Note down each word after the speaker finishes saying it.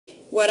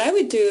what I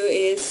would do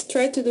is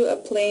try to do a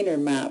planar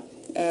map.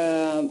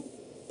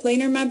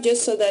 Planar map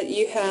just so that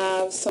you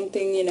have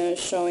something,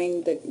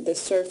 showing the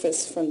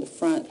surface from the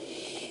front.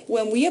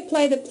 When we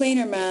apply the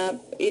planar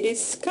map, it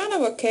is kind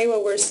of okay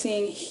what we're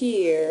seeing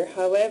here.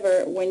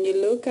 However, when you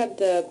look at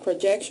the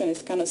projection,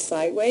 it's kind of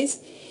sideways.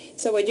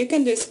 So what you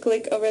can do is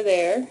click over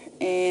there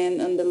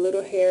and on the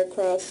little hair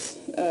cross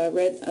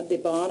red at the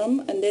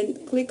bottom, and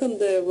then click on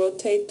the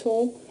rotate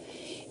tool.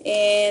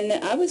 And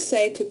I would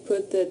say to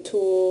put the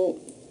tool,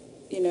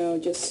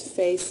 just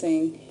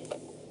facing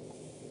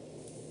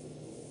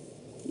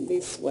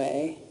this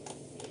way.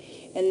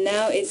 And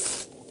now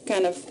it's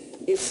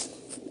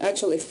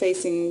actually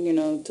facing,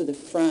 to the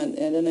front.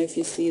 I don't know if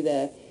you see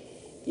the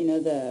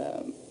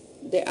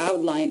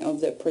outline of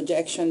the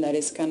projection that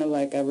is kind of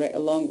like a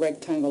long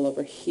rectangle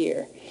over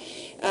here.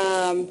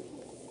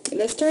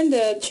 Let's turn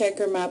the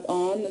checker map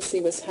on. Let's see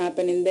what's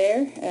happening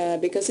there.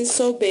 Because it's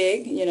so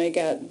big, it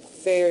got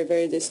very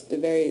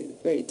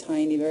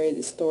tiny, very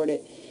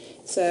distorted.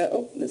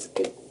 So, let's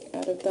get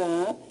out of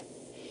that.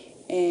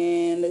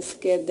 And let's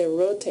get the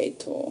rotate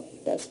tool.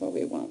 That's what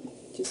we want.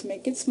 Just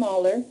make it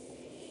smaller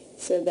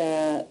so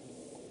that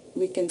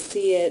we can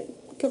see it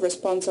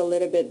corresponds a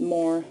little bit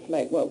more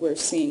like what we're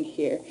seeing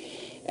here.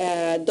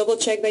 Double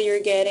check that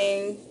you're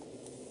getting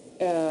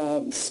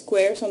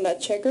squares on that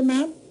checker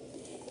map.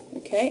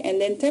 Okay, and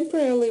then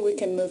temporarily we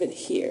can move it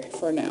here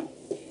for now.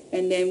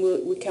 And then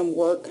we can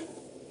work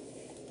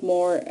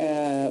more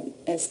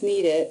as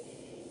needed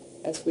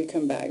as we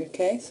come back.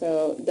 Okay,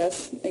 so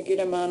that's a good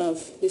amount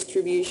of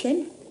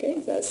distribution.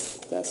 Okay,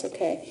 that's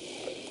okay.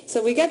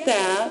 So we got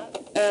that.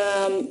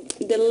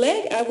 The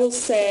leg, I will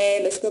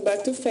say, let's go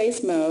back to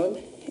face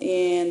mode,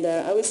 and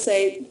I would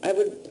say I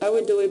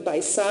would do it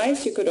by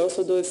size. You could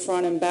also do it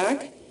front and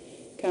back,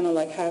 kind of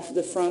like half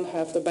the front,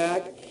 half the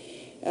back,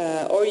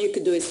 or you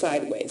could do it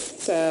sideways.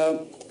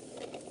 So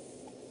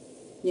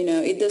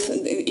it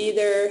doesn't,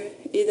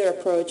 either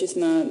approach is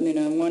not,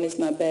 one is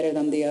not better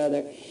than the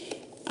other.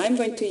 I'm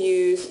going to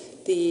use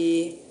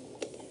the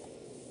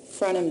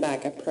front and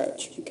back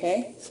approach.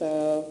 Okay,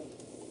 so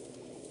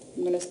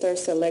I'm going to start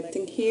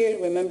selecting here.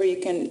 Remember,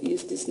 you can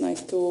use this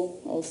nice tool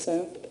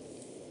also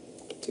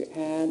to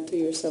add to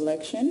your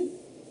selection.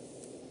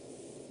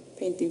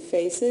 Painting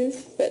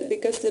faces, but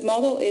because the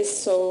model is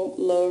so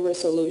low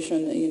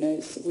resolution,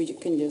 we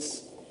can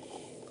just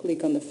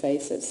click on the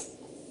faces.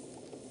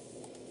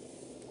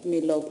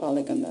 Low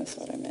polygon, that's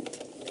what I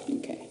meant.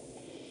 Okay.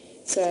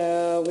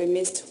 So we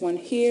missed one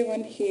here,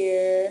 one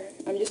here.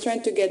 I'm just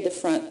trying to get the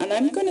front. And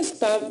I'm going to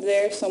stop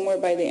there somewhere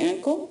by the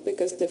ankle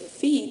because the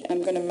feet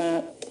I'm going to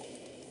map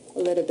a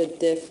little bit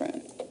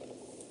different.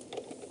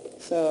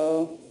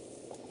 So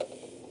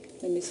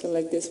let me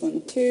select this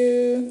one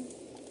too.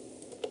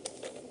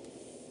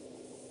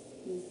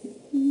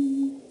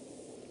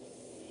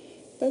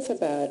 That's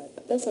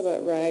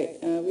about right.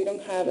 We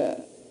don't have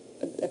a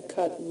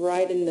cut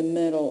right in the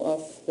middle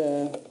of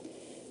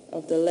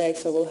the leg,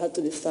 so we'll have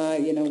to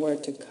decide, where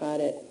to cut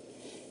it.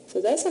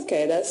 So that's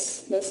okay.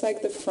 That's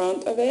like the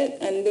front of it,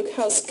 and look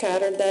how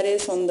scattered that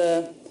is on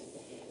the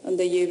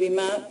UV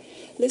map.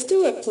 Let's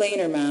do a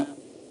planar map.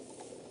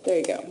 There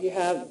you go. You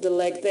have the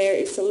leg there.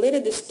 It's a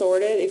little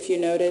distorted. If you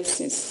notice,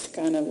 it's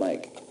kind of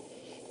like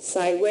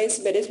sideways,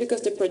 but it's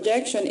because the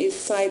projection is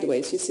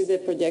sideways. You see the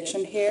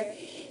projection here?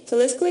 So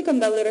let's click on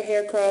that little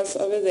hair cross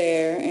over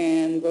there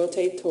and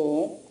rotate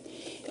tool.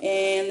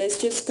 And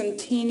let's just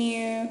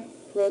continue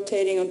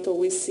rotating until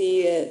we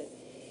see it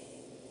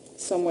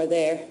somewhere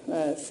there,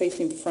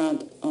 facing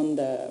front on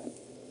the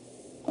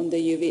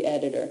UV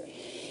editor.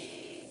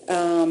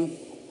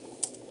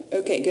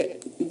 Okay, good.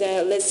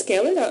 Now let's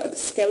scale it up,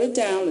 scale it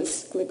down.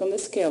 Let's click on the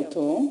scale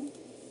tool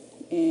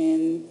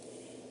and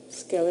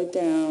scale it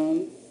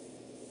down,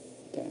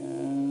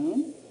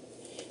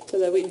 so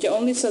that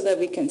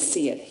we can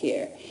see it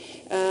here.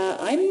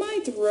 I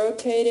might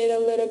rotate it a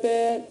little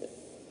bit.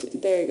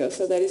 There you go.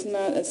 So that is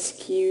not as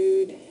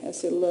skewed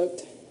as it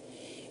looked.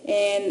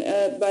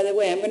 And by the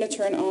way, I'm going to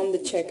turn on the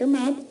checker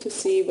map to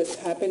see what's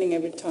happening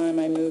every time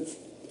I move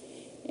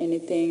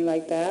anything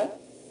like that.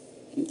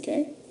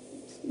 Okay,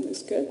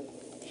 that's good.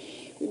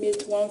 We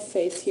missed one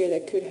face here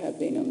that could have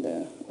been on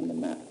the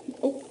map.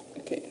 Oh,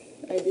 okay.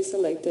 I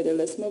deselected it.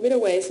 Let's move it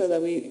away so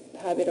that we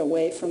have it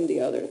away from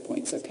the other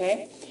points.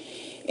 Okay.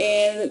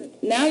 And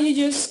now you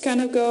just kind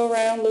of go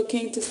around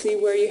looking to see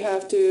where you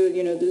have to,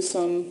 do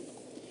some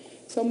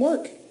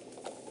work.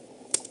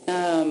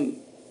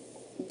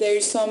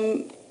 There's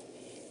some.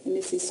 Let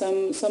me see.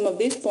 Some of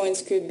these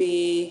points could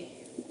be,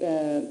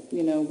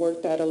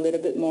 worked out a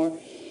little bit more.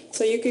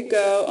 So you could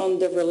go on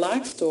the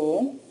relax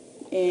tool,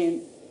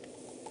 and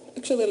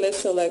actually let's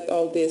select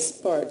all this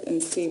part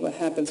and see what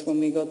happens when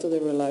we go to the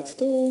relax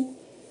tool.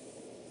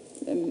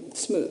 And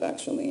smooth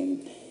actually.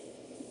 And,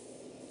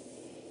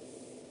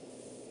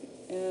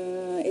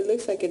 it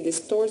looks like it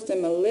distorts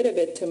them a little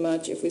bit too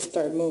much if we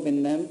start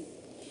moving them.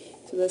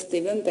 So let's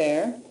leave them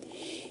there.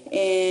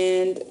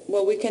 And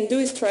what we can do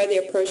is try the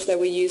approach that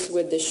we use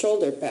with the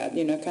shoulder pad,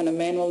 kind of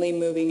manually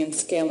moving and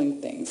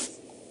scaling things.